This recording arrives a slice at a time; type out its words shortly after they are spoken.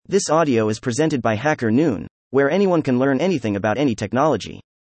This audio is presented by Hacker Noon, where anyone can learn anything about any technology.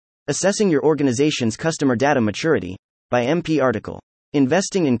 Assessing your organization's customer data maturity, by MP article.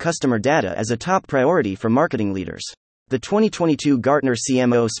 Investing in customer data is a top priority for marketing leaders. The 2022 Gartner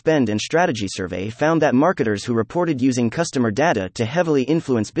CMO Spend and Strategy Survey found that marketers who reported using customer data to heavily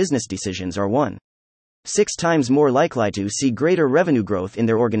influence business decisions are 1.6 times more likely to see greater revenue growth in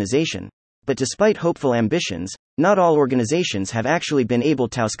their organization. But despite hopeful ambitions, not all organizations have actually been able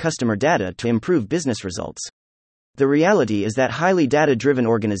to use customer data to improve business results. The reality is that highly data-driven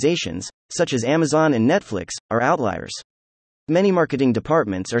organizations, such as Amazon and Netflix, are outliers. Many marketing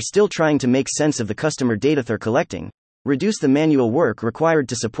departments are still trying to make sense of the customer data they're collecting, reduce the manual work required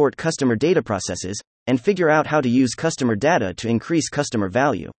to support customer data processes, and figure out how to use customer data to increase customer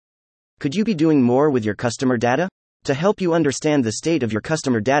value. Could you be doing more with your customer data? To help you understand the state of your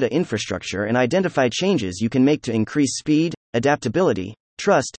customer data infrastructure and identify changes you can make to increase speed, adaptability,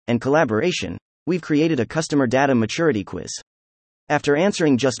 trust, and collaboration, we've created a customer data maturity quiz. After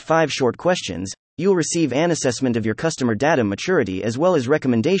answering just 5 short questions, you'll receive an assessment of your customer data maturity as well as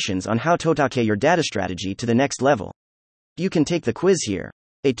recommendations on how to take your data strategy to the next level. You can take the quiz here.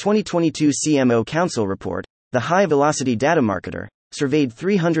 A 2022 CMO Council report, The High Velocity Data Marketer, surveyed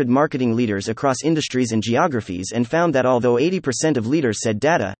 300 marketing leaders across industries and geographies and found that although 80% of leaders said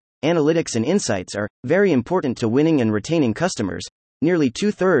data, analytics and insights are very important to winning and retaining customers, nearly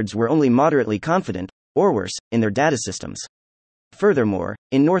 2/3 were only moderately confident, or worse, in their data systems. Furthermore,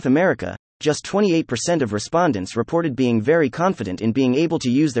 in North America, just 28% of respondents reported being very confident in being able to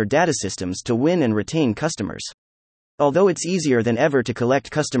use their data systems to win and retain customers. Although it's easier than ever to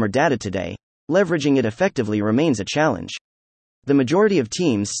collect customer data today, leveraging it effectively remains a challenge. The majority of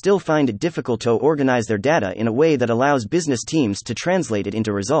teams still find it difficult to organize their data in a way that allows business teams to translate it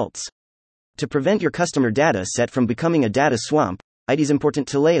into results. To prevent your customer data set from becoming a data swamp, it is important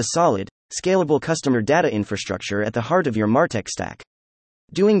to lay a solid, scalable customer data infrastructure at the heart of your MarTech stack.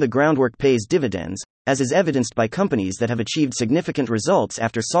 Doing the groundwork pays dividends, as is evidenced by companies that have achieved significant results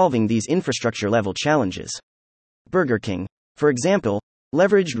after solving these infrastructure-level challenges. Burger King, for example,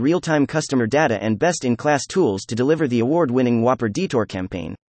 leveraged real-time customer data and best-in-class tools to deliver the award-winning Whopper Detour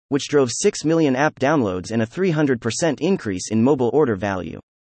campaign, which drove 6 million app downloads and a 300% increase in mobile order value.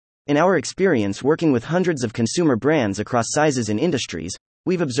 In our experience working with hundreds of consumer brands across sizes and industries,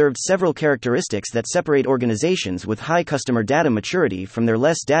 we've observed several characteristics that separate organizations with high customer data maturity from their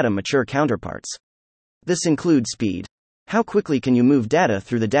less data-mature counterparts. This includes speed. How quickly can you move data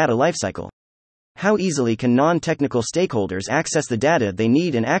through the data lifecycle? How easily can non-technical stakeholders access the data they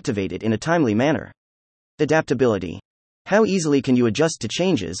need and activate it in a timely manner? Adaptability. How easily can you adjust to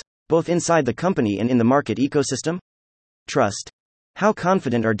changes, both inside the company and in the market ecosystem? Trust. How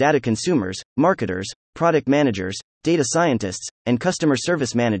confident are data consumers, marketers, product managers, data scientists, and customer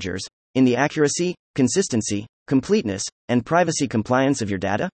service managers in the accuracy, consistency, completeness, and privacy compliance of your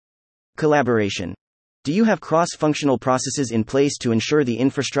data? Collaboration. Do you have cross-functional processes in place to ensure the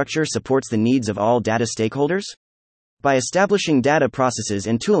infrastructure supports the needs of all data stakeholders? By establishing data processes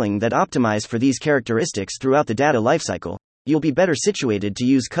and tooling that optimize for these characteristics throughout the data lifecycle, you'll be better situated to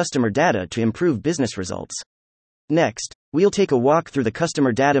use customer data to improve business results. Next, we'll take a walk through the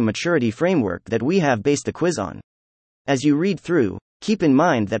customer data maturity framework that we have based the quiz on. As you read through, keep in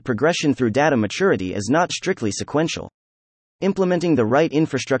mind that progression through data maturity is not strictly sequential. Implementing the right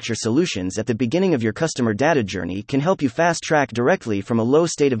infrastructure solutions at the beginning of your customer data journey can help you fast-track directly from a low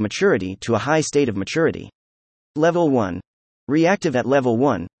state of maturity to a high state of maturity. Level 1. Reactive. At Level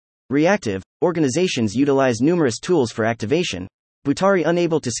 1. Reactive, organizations utilize numerous tools for activation, but are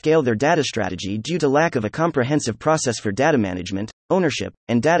unable to scale their data strategy due to lack of a comprehensive process for data management, ownership,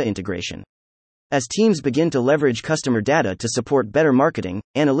 and data integration. As teams begin to leverage customer data to support better marketing,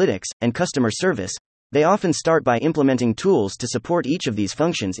 analytics, and customer service, they often start by implementing tools to support each of these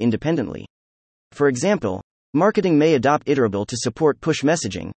functions independently. For example, marketing may adopt Iterable to support push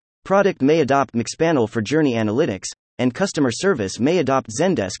messaging, product may adopt Mixpanel for journey analytics, and customer service may adopt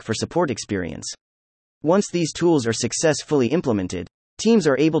Zendesk for support experience. Once these tools are successfully implemented, teams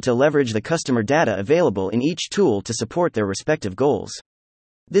are able to leverage the customer data available in each tool to support their respective goals.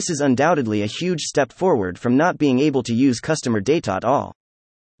 This is undoubtedly a huge step forward from not being able to use customer data at all.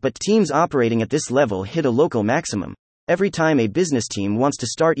 But teams operating at this level hit a local maximum. Every time a business team wants to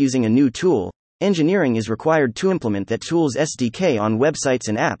start using a new tool, engineering is required to implement that tool's SDK on websites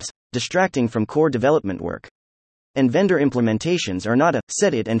and apps, distracting from core development work. And vendor implementations are not a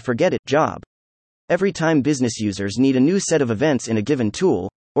set it and forget it job. Every time business users need a new set of events in a given tool,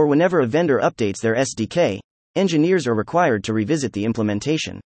 or whenever a vendor updates their SDK, engineers are required to revisit the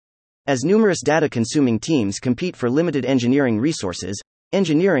implementation. As numerous data-consuming teams compete for limited engineering resources,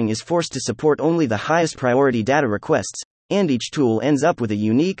 engineering is forced to support only the highest priority data requests, and each tool ends up with a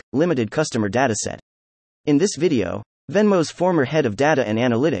unique, limited customer dataset. In this video, Venmo's former head of data and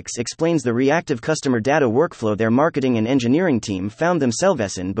analytics explains the reactive customer data workflow their marketing and engineering team found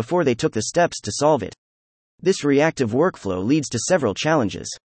themselves in before they took the steps to solve it. This reactive workflow leads to several challenges.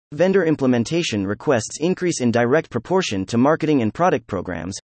 Vendor implementation requests increase in direct proportion to marketing and product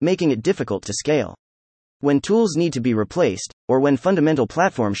programs, making it difficult to scale. When tools need to be replaced, or when fundamental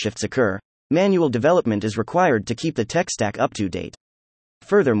platform shifts occur, manual development is required to keep the tech stack up to date.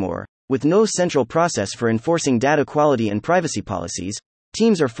 Furthermore, with no central process for enforcing data quality and privacy policies,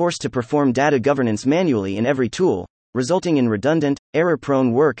 teams are forced to perform data governance manually in every tool, resulting in redundant,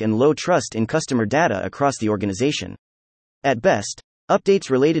 error-prone work and low trust in customer data across the organization. At best, updates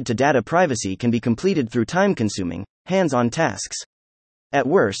related to data privacy can be completed through time-consuming, hands-on tasks. At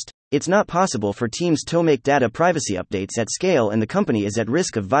worst, it's not possible for teams to make data privacy updates at scale, and the company is at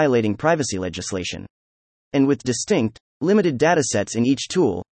risk of violating privacy legislation. And with distinct, limited datasets in each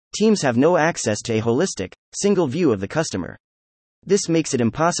tool, teams have no access to a holistic, single view of the customer. This makes it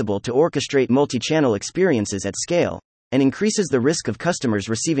impossible to orchestrate multi-channel experiences at scale, and increases the risk of customers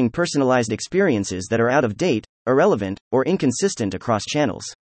receiving personalized experiences that are out of date, irrelevant, or inconsistent across channels.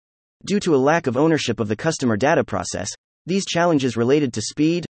 Due to a lack of ownership of the customer data process, these challenges related to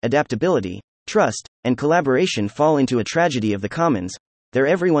speed, adaptability, trust, and collaboration fall into a tragedy of the commons. They're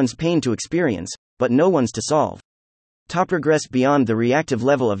everyone's pain to experience, but no one's to solve. To progress beyond the reactive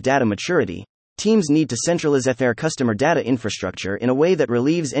level of data maturity, teams need to centralize their customer data infrastructure in a way that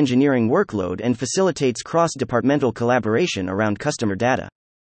relieves engineering workload and facilitates cross-departmental collaboration around customer data.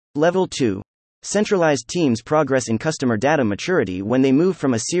 Level 2. Centralized teams progress in customer data maturity when they move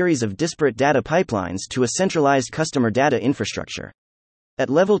from a series of disparate data pipelines to a centralized customer data infrastructure. At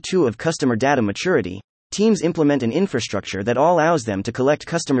level 2 of customer data maturity, teams implement an infrastructure that allows them to collect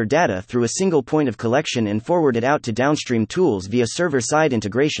customer data through a single point of collection and forward it out to downstream tools via server-side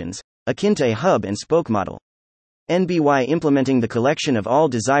integrations, akin to a hub-and-spoke model. NBY implementing the collection of all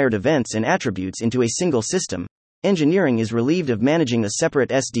desired events and attributes into a single system, engineering is relieved of managing a separate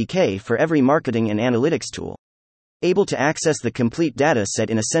SDK for every marketing and analytics tool. Able to access the complete data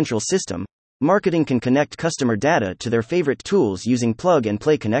set in a central system, marketing can connect customer data to their favorite tools using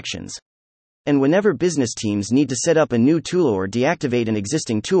plug-and-play connections. And whenever business teams need to set up a new tool or deactivate an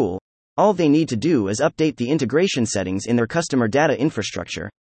existing tool, all they need to do is update the integration settings in their customer data infrastructure.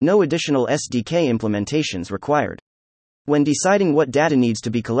 No additional SDK implementations required. When deciding what data needs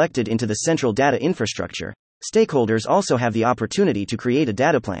to be collected into the central data infrastructure, stakeholders also have the opportunity to create a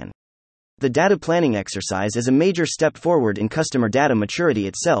data plan. The data planning exercise is a major step forward in customer data maturity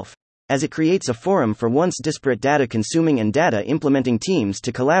itself, as it creates a forum for once disparate data consuming and data implementing teams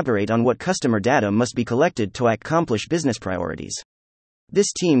to collaborate on what customer data must be collected to accomplish business priorities.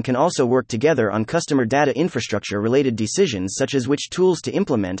 This team can also work together on customer data infrastructure related decisions such as which tools to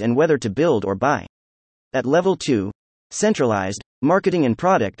implement and whether to build or buy. At level 2, centralized, marketing and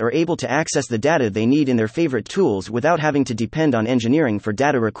product are able to access the data they need in their favorite tools without having to depend on engineering for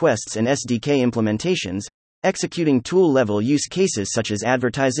data requests and SDK implementations, executing tool-level use cases such as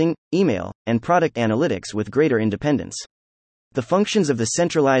advertising, email, and product analytics with greater independence. The functions of the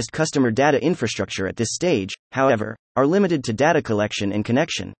centralized customer data infrastructure at this stage, however, are limited to data collection and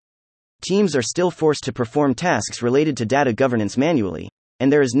connection. Teams are still forced to perform tasks related to data governance manually,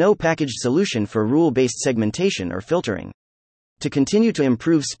 and there is no packaged solution for rule-based segmentation or filtering. To continue to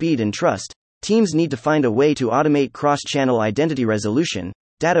improve speed and trust, teams need to find a way to automate cross-channel identity resolution,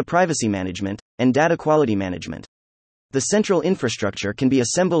 data privacy management, and data quality management. The central infrastructure can be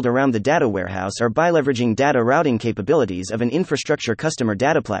assembled around the data warehouse or by leveraging data routing capabilities of an infrastructure customer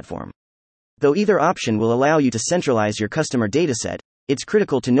data platform. Though either option will allow you to centralize your customer dataset, it's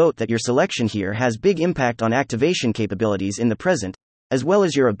critical to note that your selection here has big impact on activation capabilities in the present, as well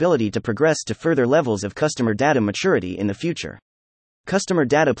as your ability to progress to further levels of customer data maturity in the future. Customer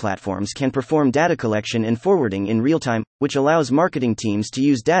data platforms can perform data collection and forwarding in real time, which allows marketing teams to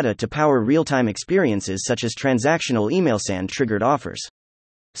use data to power real-time experiences such as transactional email SAN-triggered offers.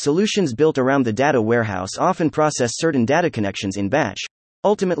 Solutions built around the data warehouse often process certain data connections in batch,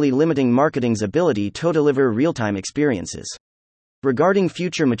 ultimately limiting marketing's ability to deliver real-time experiences. Regarding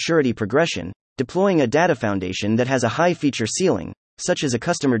future maturity progression, deploying a data foundation that has a high feature ceiling, such as a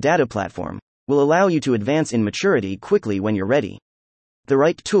customer data platform, will allow you to advance in maturity quickly when you're ready. The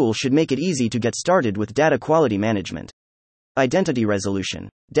right tool should make it easy to get started with data quality management. Identity resolution.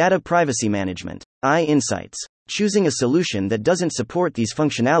 Data privacy management. Insights. Choosing a solution that doesn't support these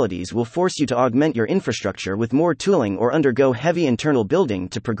functionalities will force you to augment your infrastructure with more tooling or undergo heavy internal building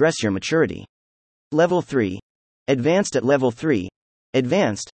to progress your maturity. Level 3. Advanced. At level 3,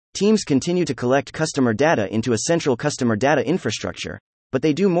 Advanced teams continue to collect customer data into a central customer data infrastructure, but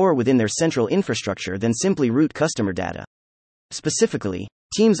they do more within their central infrastructure than simply route customer data. Specifically,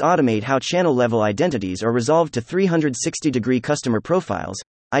 teams automate how channel-level identities are resolved to 360-degree customer profiles,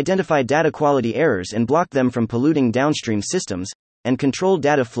 identify data quality errors and block them from polluting downstream systems, and control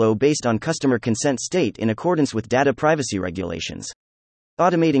data flow based on customer consent state in accordance with data privacy regulations.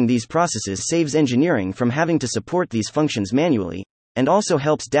 Automating these processes saves engineering from having to support these functions manually, and also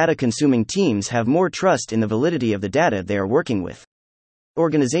helps data-consuming teams have more trust in the validity of the data they are working with.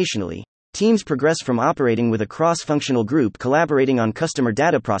 Organizationally, teams progress from operating with a cross-functional group collaborating on customer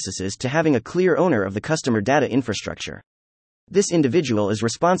data processes to having a clear owner of the customer data infrastructure. This individual is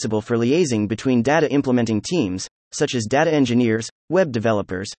responsible for liaising between data implementing teams, such as data engineers, web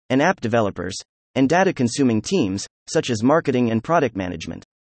developers, and app developers, and data-consuming teams, such as marketing and product management.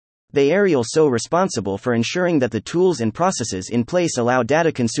 They are also responsible for ensuring that the tools and processes in place allow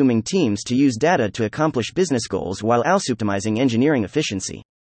data-consuming teams to use data to accomplish business goals while also optimizing engineering efficiency.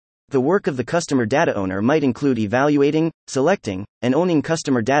 The work of the customer data owner might include evaluating, selecting, and owning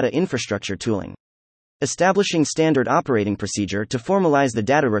customer data infrastructure tooling. Establishing standard operating procedure to formalize the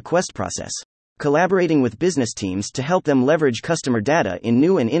data request process. Collaborating with business teams to help them leverage customer data in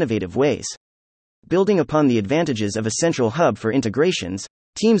new and innovative ways. Building upon the advantages of a central hub for integrations,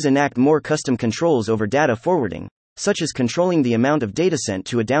 teams enact more custom controls over data forwarding, such as controlling the amount of data sent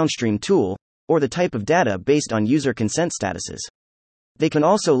to a downstream tool, or the type of data based on user consent statuses. They can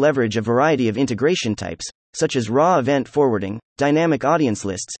also leverage a variety of integration types, such as raw event forwarding, dynamic audience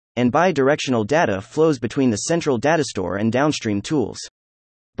lists, and bi-directional data flows between the central data store and downstream tools.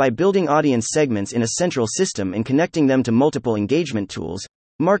 By building audience segments in a central system and connecting them to multiple engagement tools,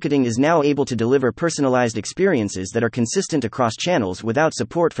 marketing is now able to deliver personalized experiences that are consistent across channels without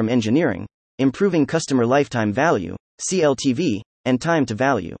support from engineering, improving customer lifetime value, CLTV, and time to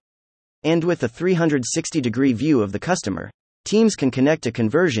value. And with a 360-degree view of the customer, teams can connect a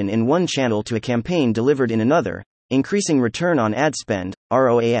conversion in one channel to a campaign delivered in another, increasing return on ad spend,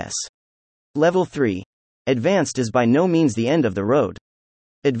 ROAS. Level 3. Advanced is by no means the end of the road.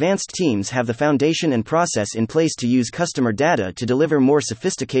 Advanced teams have the foundation and process in place to use customer data to deliver more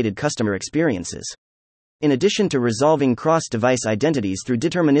sophisticated customer experiences. In addition to resolving cross-device identities through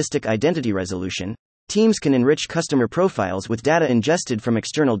deterministic identity resolution, teams can enrich customer profiles with data ingested from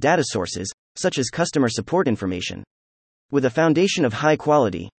external data sources, such as customer support information. With a foundation of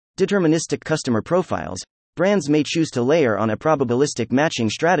high-quality, deterministic customer profiles, brands may choose to layer on a probabilistic matching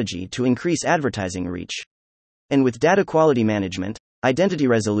strategy to increase advertising reach. And with data quality management, identity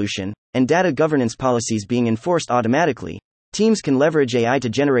resolution, and data governance policies being enforced automatically, teams can leverage AI to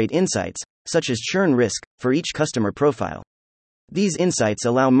generate insights, such as churn risk, for each customer profile. These insights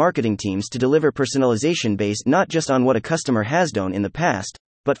allow marketing teams to deliver personalization based not just on what a customer has done in the past,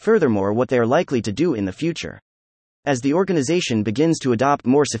 but furthermore what they are likely to do in the future. As the organization begins to adopt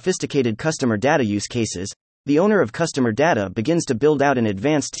more sophisticated customer data use cases, the owner of customer data begins to build out an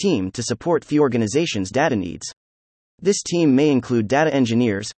advanced team to support the organization's data needs. This team may include data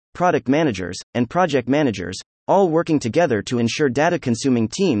engineers, product managers, and project managers, all working together to ensure data-consuming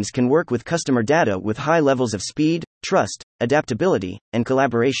teams can work with customer data with high levels of speed, trust, adaptability, and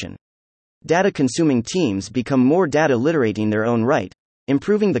collaboration. Data-consuming teams become more data literate in their own right,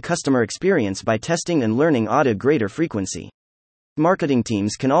 improving the customer experience by testing and learning at a greater frequency. Marketing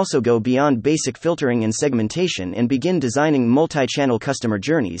teams can also go beyond basic filtering and segmentation and begin designing multi-channel customer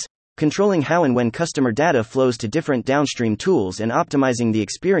journeys, controlling how and when customer data flows to different downstream tools and optimizing the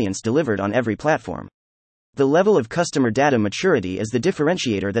experience delivered on every platform. The level of customer data maturity is the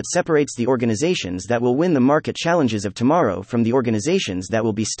differentiator that separates the organizations that will win the market challenges of tomorrow from the organizations that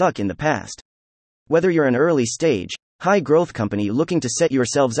will be stuck in the past. Whether you're an early stage, high-growth company looking to set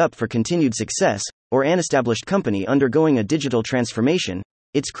yourselves up for continued success, or an established company undergoing a digital transformation,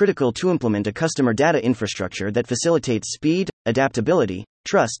 it's critical to implement a customer data infrastructure that facilitates speed, adaptability,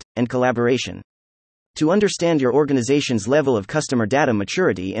 trust, and collaboration. To understand your organization's level of customer data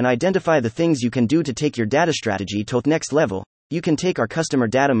maturity and identify the things you can do to take your data strategy to the next level, you can take our customer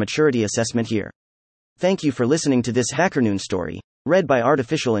data maturity assessment here. Thank you for listening to this HackerNoon story, read by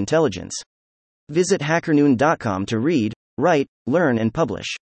Artificial Intelligence. Visit hackerNoon.com to read, write, learn, and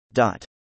publish.